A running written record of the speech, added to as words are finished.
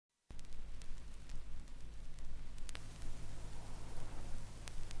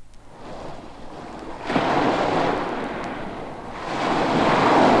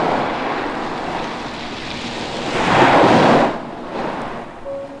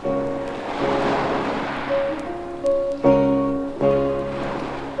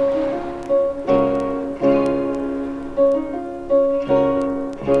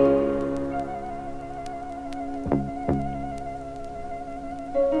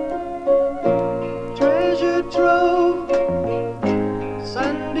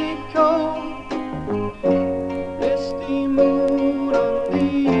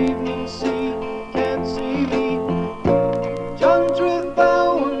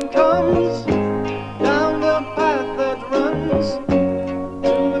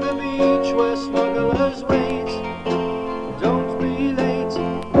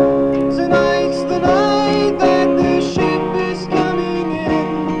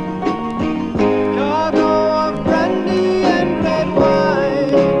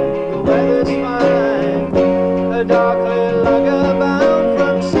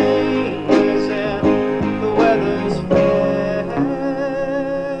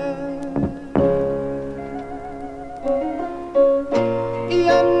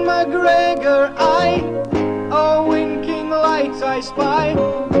spy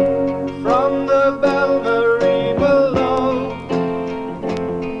from the Belle-Marie below.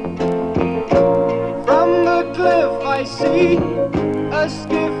 From the cliff I see a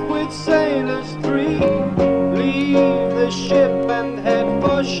skiff with sailors 3 leave the ship and head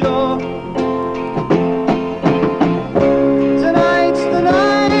for shore. Tonight's the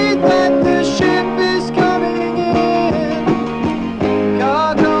night that the ship is coming in,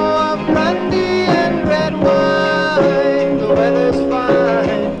 cargo of brandy and red wine. The weather's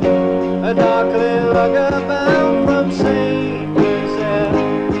fine, a dark little lugger bound from St. Nazaire.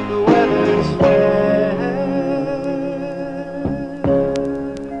 The weather's fair.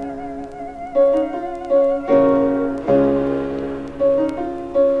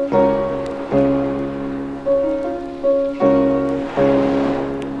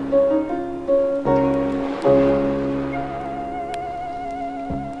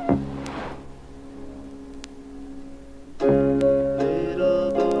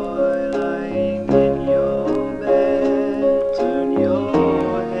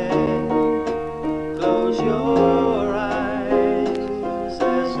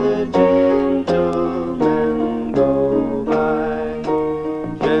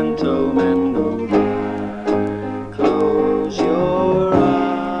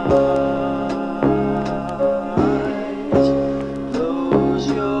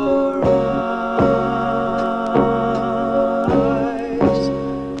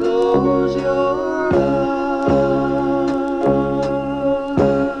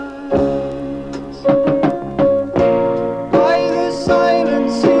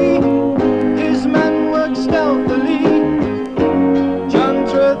 John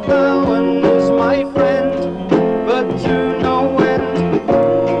Trethowan is my friend, but to no end.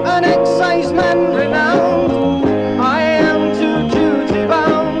 An exciseman renowned, I am too duty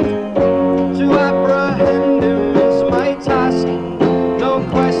bound. To apprehend him is my task, no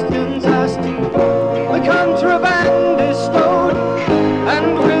questions asked. The contraband is stowed,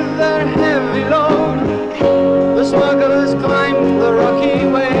 and with their heavy load, the smugglers climb the rocky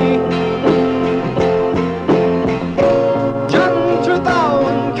way.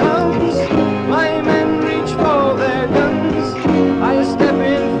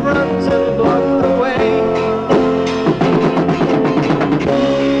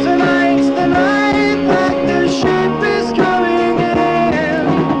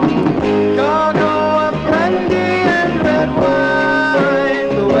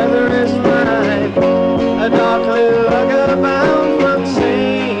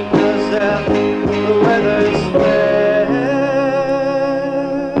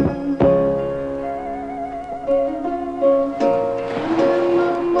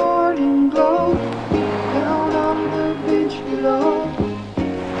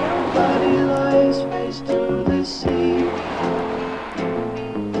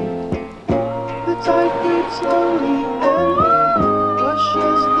 Slowly and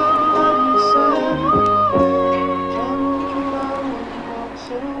washes the bloody sand. John Trethowan walks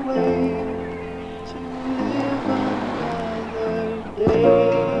away to live another day.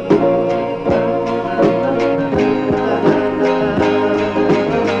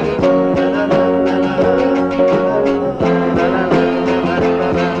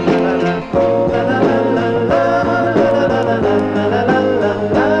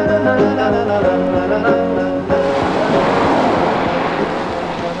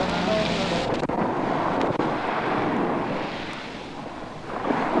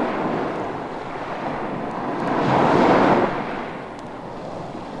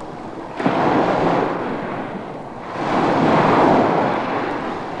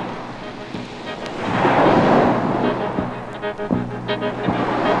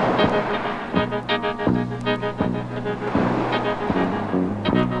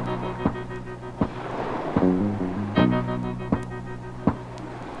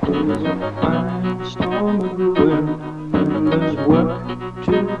 There's a fine storm of ruin, and there's work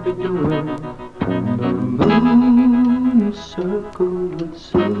to be doing, and the moon is circled with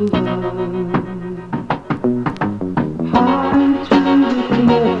silver. High to the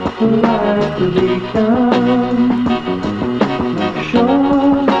cliff, the light beacon, make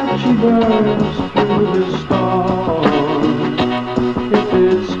sure that she burns through the storm. If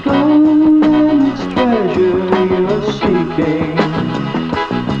it's gold and it's treasure you're seeking,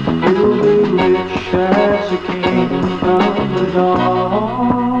 you'll be rich as a king of the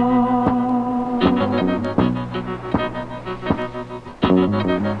dawn.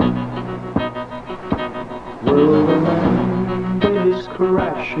 Well, the land is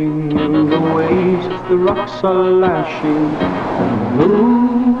crashing and the waves of the rocks are lashing, and the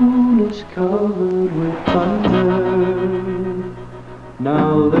moon is covered with thunder.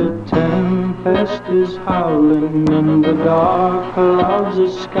 Now the tempest is howling and the dark clouds are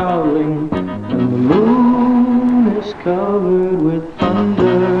scowling and the moon is covered with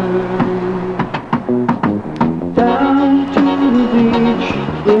thunder. Down to the beach,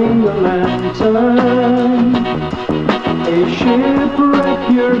 bring the lantern. A shipwreck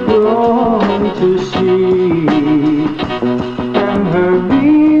you're going to see, and her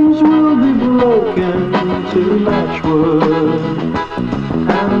beams will be broken to matchwood,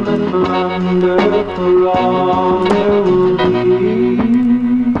 and the plunder for all there will be.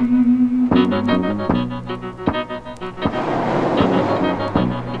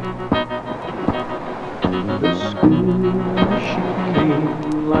 The schooner she came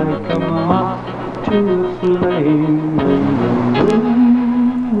like a moth to a flame, and the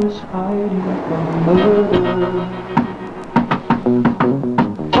moon was hiding from murder.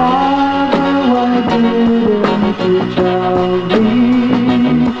 Father, why didn't you tell me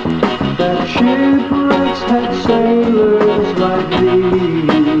that shipwrecks had sailors like thee,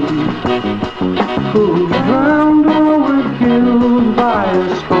 who drowned or were killed by a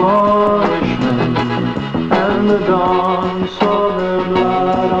Cornishman, and the dawn saw their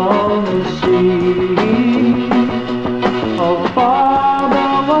blood on the sea? Oh, Father,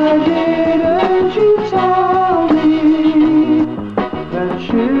 why didn't you tell me that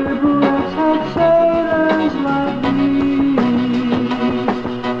shipwrecks had sailors like me,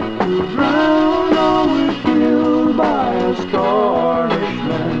 who drowned or were killed by a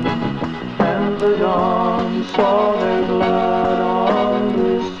Cornishman, and the dawn saw their blood on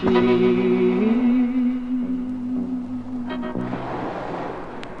the sea?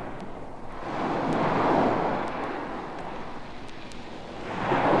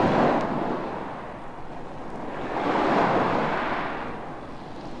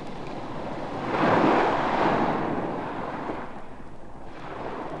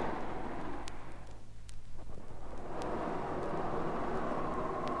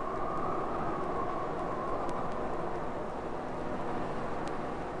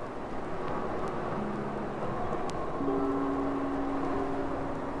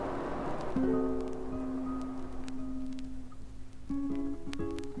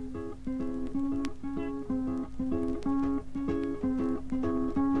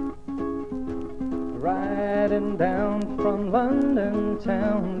 Riding down from London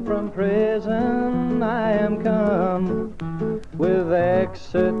town, from prison I am come, with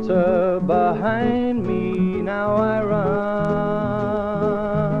Exeter behind me, now I run.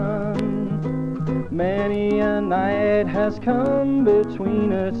 Many a night has come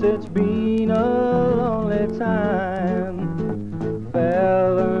between us, it's been a lonely time.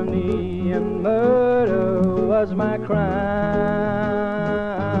 Felony and murder was my crime.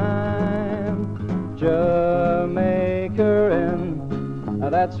 Jamaica Inn,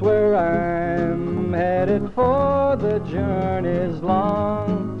 that's where I'm headed for. The journey's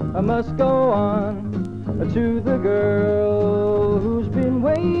long, I must go on to the girl who's been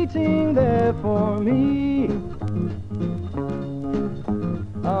waiting there for me.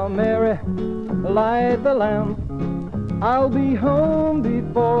 Oh, Mary, light the lamp, I'll be home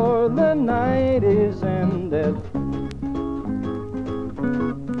before the night is ended.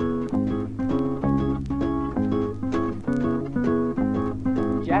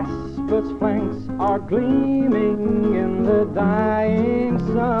 Jasper's flanks are gleaming in the dying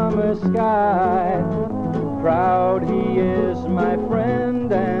summer sky. Proud he is, my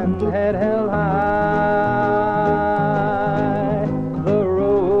friend, and head held high. The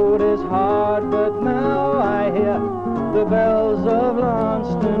road is hard, but now I hear the bells of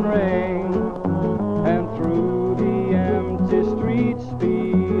Launceston ring, and through the empty streets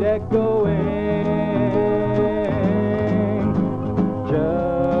speed echoing.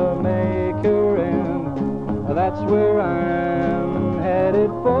 That's where I'm headed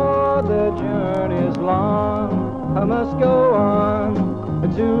for. The journey's long, I must go on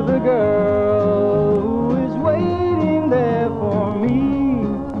to the girl who is waiting there for me.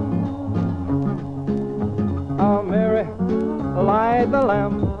 Oh, Mary, light the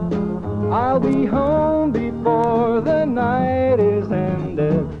lamp, I'll be home before the night is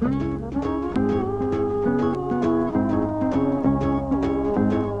ended.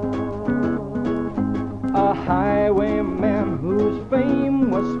 A highwayman whose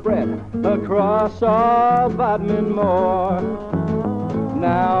fame was spread across all Bodmin Moor.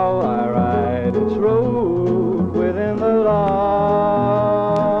 Now I ride its road within the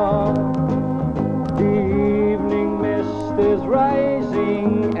law. The evening mist is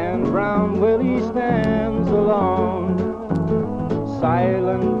rising and Brown Willie stands alone.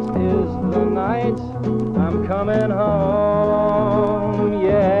 Silent is the night, I'm coming home.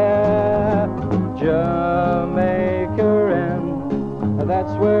 Jamaica Inn.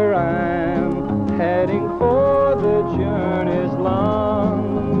 That's where I'm heading for. The journey's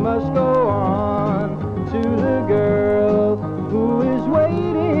long, must go on to the girl who is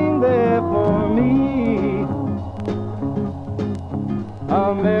waiting there for me.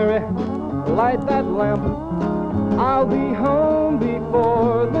 Mary, light that lamp, I'll be home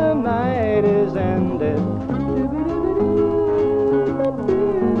before the night is ended.